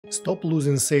Stop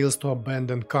losing sales to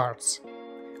abandoned carts.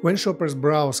 When shoppers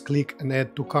browse, click, and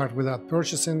add to cart without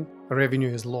purchasing,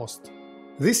 revenue is lost.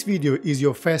 This video is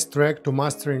your fast track to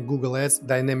mastering Google Ads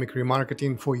Dynamic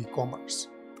Remarketing for e-commerce.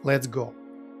 Let's go!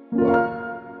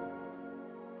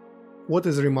 What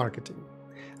is remarketing?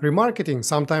 Remarketing,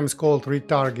 sometimes called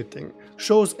retargeting,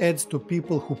 shows ads to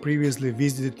people who previously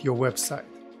visited your website.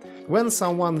 When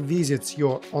someone visits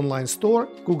your online store,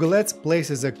 Google Ads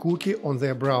places a cookie on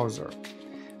their browser.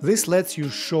 This lets you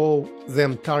show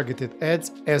them targeted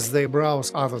ads as they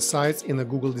browse other sites in the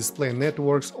Google Display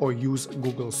Networks or use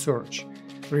Google Search,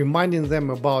 reminding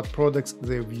them about products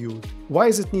they viewed. Why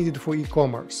is it needed for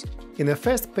e-commerce? In a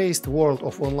fast-paced world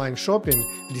of online shopping,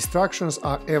 distractions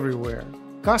are everywhere.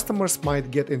 Customers might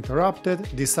get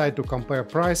interrupted, decide to compare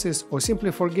prices, or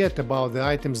simply forget about the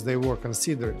items they were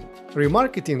considering.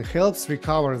 Remarketing helps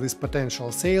recover these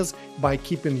potential sales by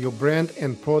keeping your brand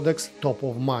and products top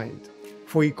of mind.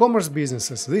 For e-commerce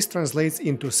businesses, this translates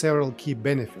into several key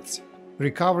benefits: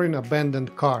 recovering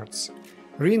abandoned carts,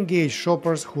 re-engage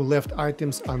shoppers who left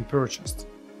items unpurchased,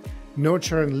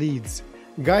 nurturing leads,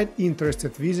 guide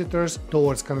interested visitors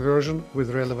towards conversion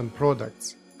with relevant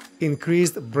products,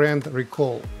 increased brand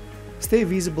recall, stay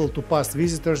visible to past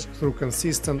visitors through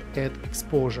consistent ad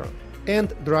exposure,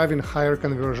 and driving higher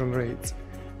conversion rates.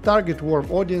 Target warm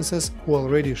audiences who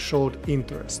already showed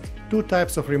interest. Two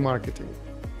types of remarketing.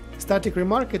 Static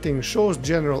remarketing shows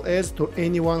general ads to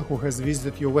anyone who has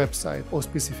visited your website or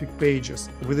specific pages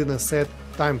within a set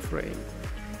time frame.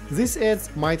 These ads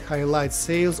might highlight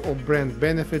sales or brand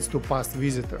benefits to past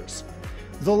visitors.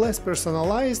 Though less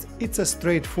personalized, it's a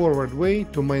straightforward way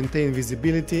to maintain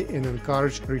visibility and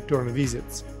encourage return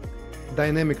visits.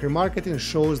 Dynamic remarketing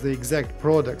shows the exact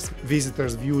products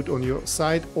visitors viewed on your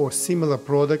site or similar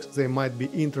products they might be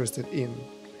interested in.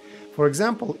 For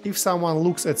example, if someone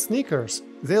looks at sneakers,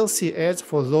 they'll see ads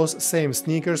for those same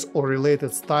sneakers or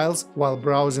related styles while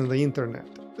browsing the internet.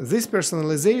 This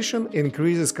personalization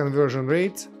increases conversion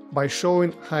rates by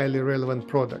showing highly relevant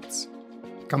products.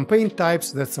 Campaign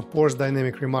types that support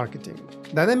dynamic remarketing.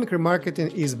 Dynamic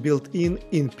remarketing is built in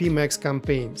PMax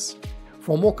campaigns.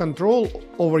 For more control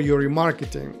over your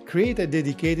remarketing, create a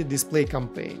dedicated display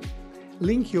campaign.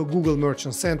 Link your Google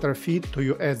Merchant Center feed to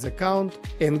your ads account,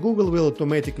 and Google will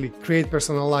automatically create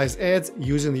personalized ads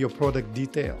using your product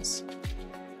details.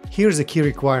 Here's a key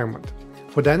requirement.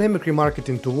 For dynamic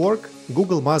remarketing to work,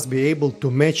 Google must be able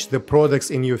to match the products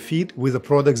in your feed with the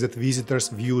products that visitors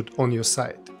viewed on your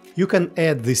site. You can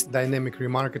add these dynamic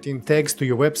remarketing tags to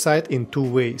your website in two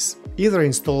ways. Either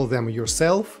install them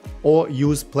yourself or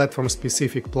use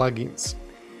platform-specific plugins.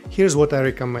 Here's what I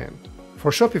recommend. For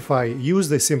Shopify, use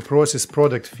the Symprocess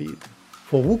product feed.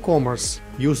 For WooCommerce,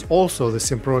 use also the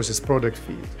Symprocess product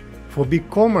feed. For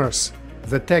BigCommerce,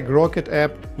 the Tag Rocket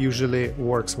app usually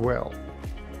works well.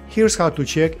 Here's how to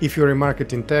check if your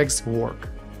remarketing tags work.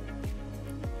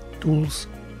 Tools,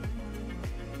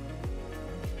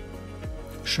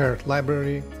 Shared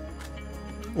Library,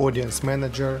 Audience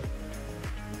Manager,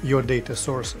 Your Data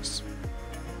Sources.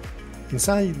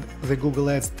 Inside the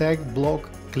Google Ads tag block,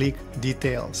 click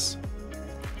Details.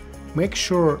 Make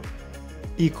sure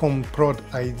ecomprod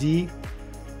ID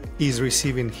is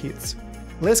receiving hits.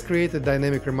 Let's create a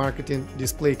dynamic remarketing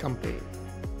display campaign.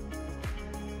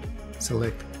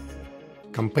 Select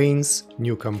Campaigns,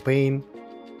 New Campaign,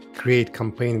 Create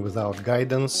Campaign without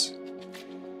guidance,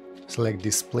 select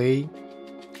Display.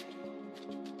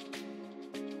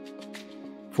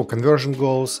 For conversion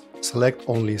goals, select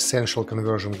only essential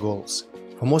conversion goals.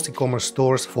 For most e-commerce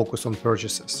stores, focus on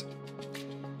purchases.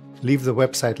 Leave the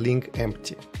website link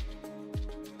empty.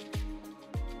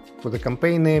 For the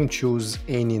campaign name, choose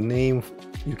any name,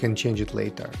 you can change it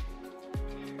later.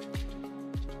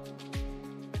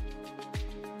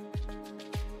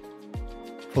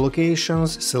 For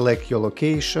locations, select your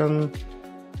location.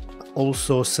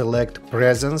 Also select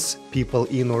presence, people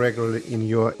in or regularly in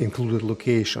your included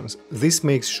locations. This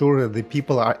makes sure that the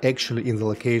people are actually in the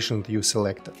location that you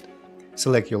selected.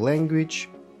 Select your language,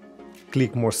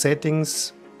 click More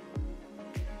Settings,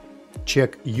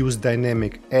 check Use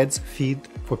Dynamic Ads feed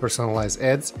for personalized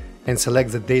ads, and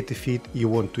select the data feed you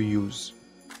want to use.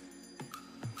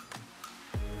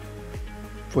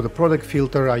 For the product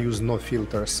filter, I use no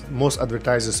filters. Most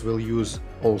advertisers will use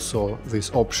also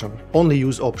this option. Only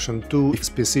use option 2 if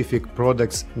specific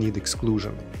products need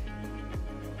exclusion.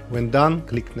 When done,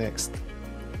 click Next.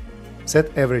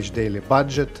 Set average daily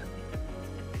budget.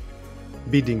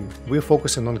 Bidding, we're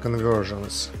focusing on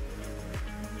conversions.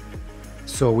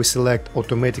 So we select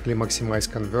automatically maximize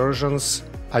conversions.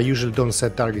 I usually don't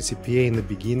set target CPA in the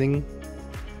beginning.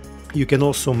 You can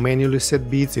also manually set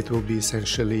bids. It will be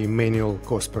essentially manual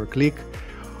cost per click.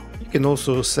 You can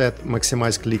also set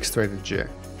maximize click strategy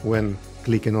when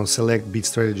clicking on select bid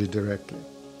strategy directly.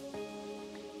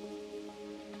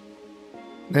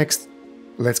 Next,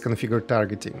 let's configure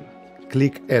targeting.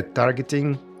 Click Add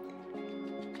Targeting,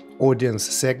 Audience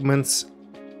Segments.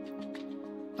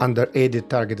 Under Edit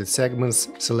Targeted Segments,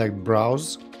 select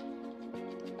Browse,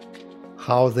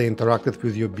 how they interacted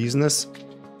with your business,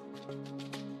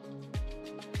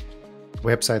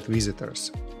 website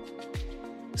visitors.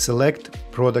 Select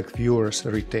Product Viewers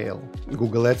Retail,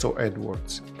 Google Ads or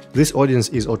AdWords. This audience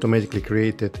is automatically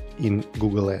created in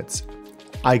Google Ads.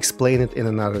 I explain it in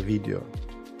another video.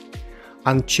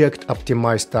 Unchecked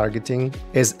Optimized Targeting,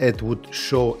 as it would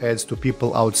show ads to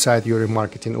people outside your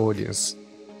remarketing audience.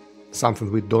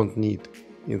 Something we don't need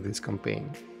in this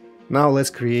campaign. Now let's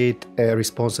create a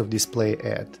responsive display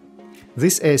ad.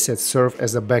 These assets serve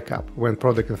as a backup when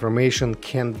product information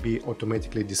can't be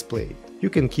automatically displayed. You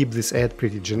can keep this ad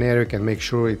pretty generic and make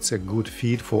sure it's a good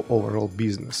fit for overall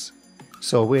business.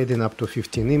 So we're adding up to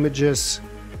 15 images,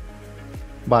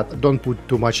 but don't put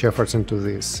too much effort into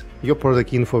this. Your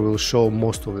product info will show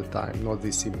most of the time, not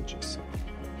these images.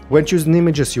 When choosing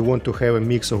images, you want to have a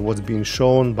mix of what's being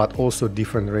shown, but also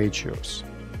different ratios.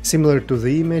 Similar to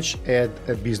the image, add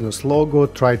a business logo,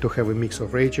 try to have a mix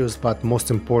of ratios, but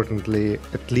most importantly,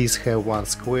 at least have one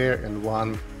square and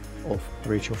one of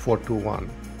ratio 4:1.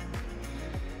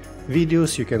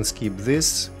 Videos, you can skip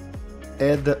this.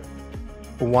 Add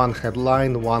one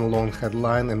headline, one long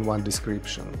headline, and one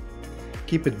description.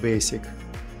 Keep it basic.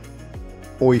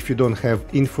 Or if you don't have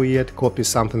info yet, copy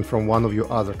something from one of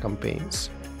your other campaigns.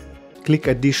 Click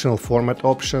Additional Format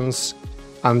Options,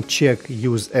 uncheck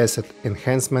Use Asset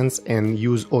Enhancements and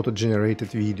use Auto-Generated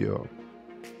Video.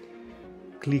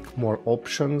 Click More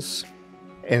Options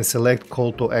and select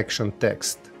Call to Action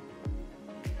Text.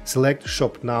 Select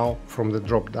Shop Now from the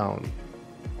drop-down.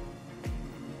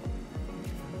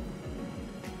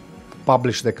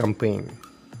 Publish the campaign.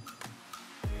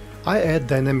 I add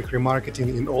dynamic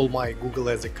remarketing in all my Google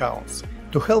Ads accounts.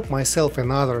 To help myself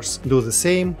and others do the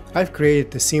same, I've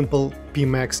created a simple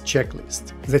PMAX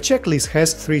checklist. The checklist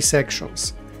has 3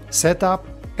 sections: Setup,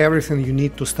 everything you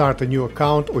need to start a new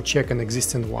account or check an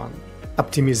existing one;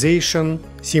 Optimization,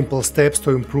 simple steps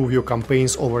to improve your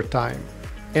campaigns over time;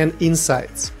 and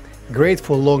Insights, great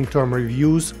for long-term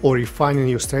reviews or refining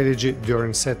your strategy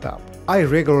during setup. I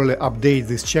regularly update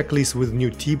this checklist with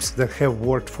new tips that have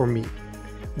worked for me.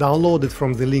 Download it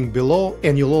from the link below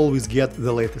and you'll always get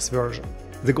the latest version.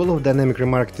 The goal of dynamic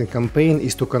remarketing campaign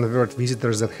is to convert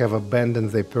visitors that have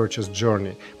abandoned their purchase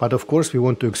journey, but of course we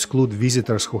want to exclude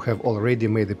visitors who have already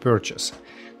made a purchase.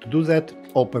 To do that,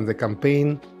 open the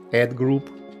campaign, Add Group,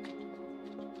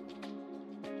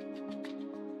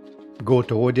 go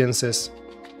to Audiences,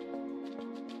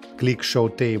 click Show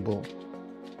Table.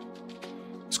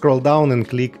 Scroll down and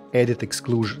click Edit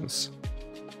Exclusions.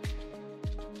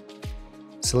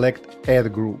 Select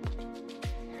Add Group.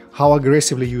 How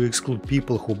aggressively you exclude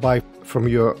people who buy from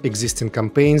your existing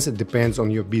campaigns depends on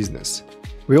your business.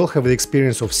 We all have the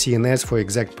experience of seeing ads for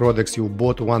exact products you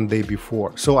bought one day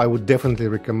before, so I would definitely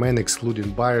recommend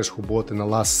excluding buyers who bought in the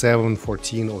last 7,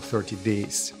 14 or 30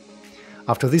 days.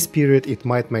 After this period, it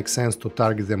might make sense to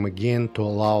target them again to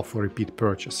allow for repeat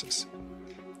purchases.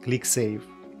 Click Save.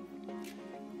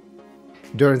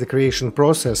 During the creation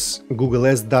process, Google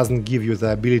Ads doesn't give you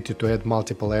the ability to add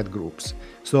multiple ad groups.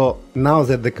 So now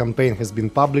that the campaign has been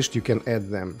published, you can add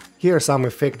them. Here are some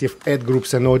effective ad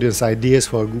groups and audience ideas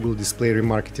for a Google Display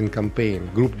Remarketing campaign,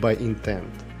 grouped by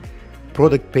intent.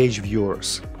 Product page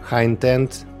viewers, high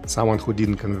intent, someone who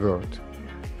didn't convert.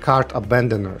 Cart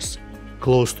abandoners,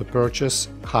 close to purchase,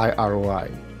 high ROI.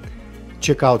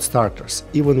 Checkout starters,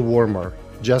 even warmer,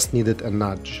 just needed a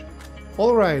nudge.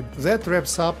 Alright, that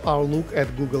wraps up our look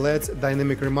at Google Ads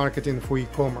Dynamic Remarketing for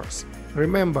e-commerce.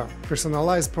 Remember,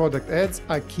 personalized product ads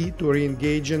are key to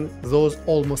re-engaging those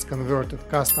almost converted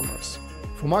customers.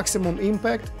 For maximum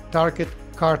impact, target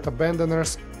cart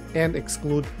abandoners and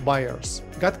exclude buyers.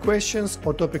 Got questions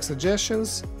or topic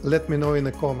suggestions? Let me know in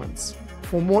the comments.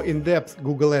 For more in-depth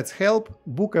Google Ads help,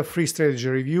 book a free strategy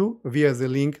review via the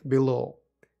link below.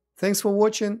 Thanks for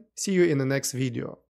watching, see you in the next video.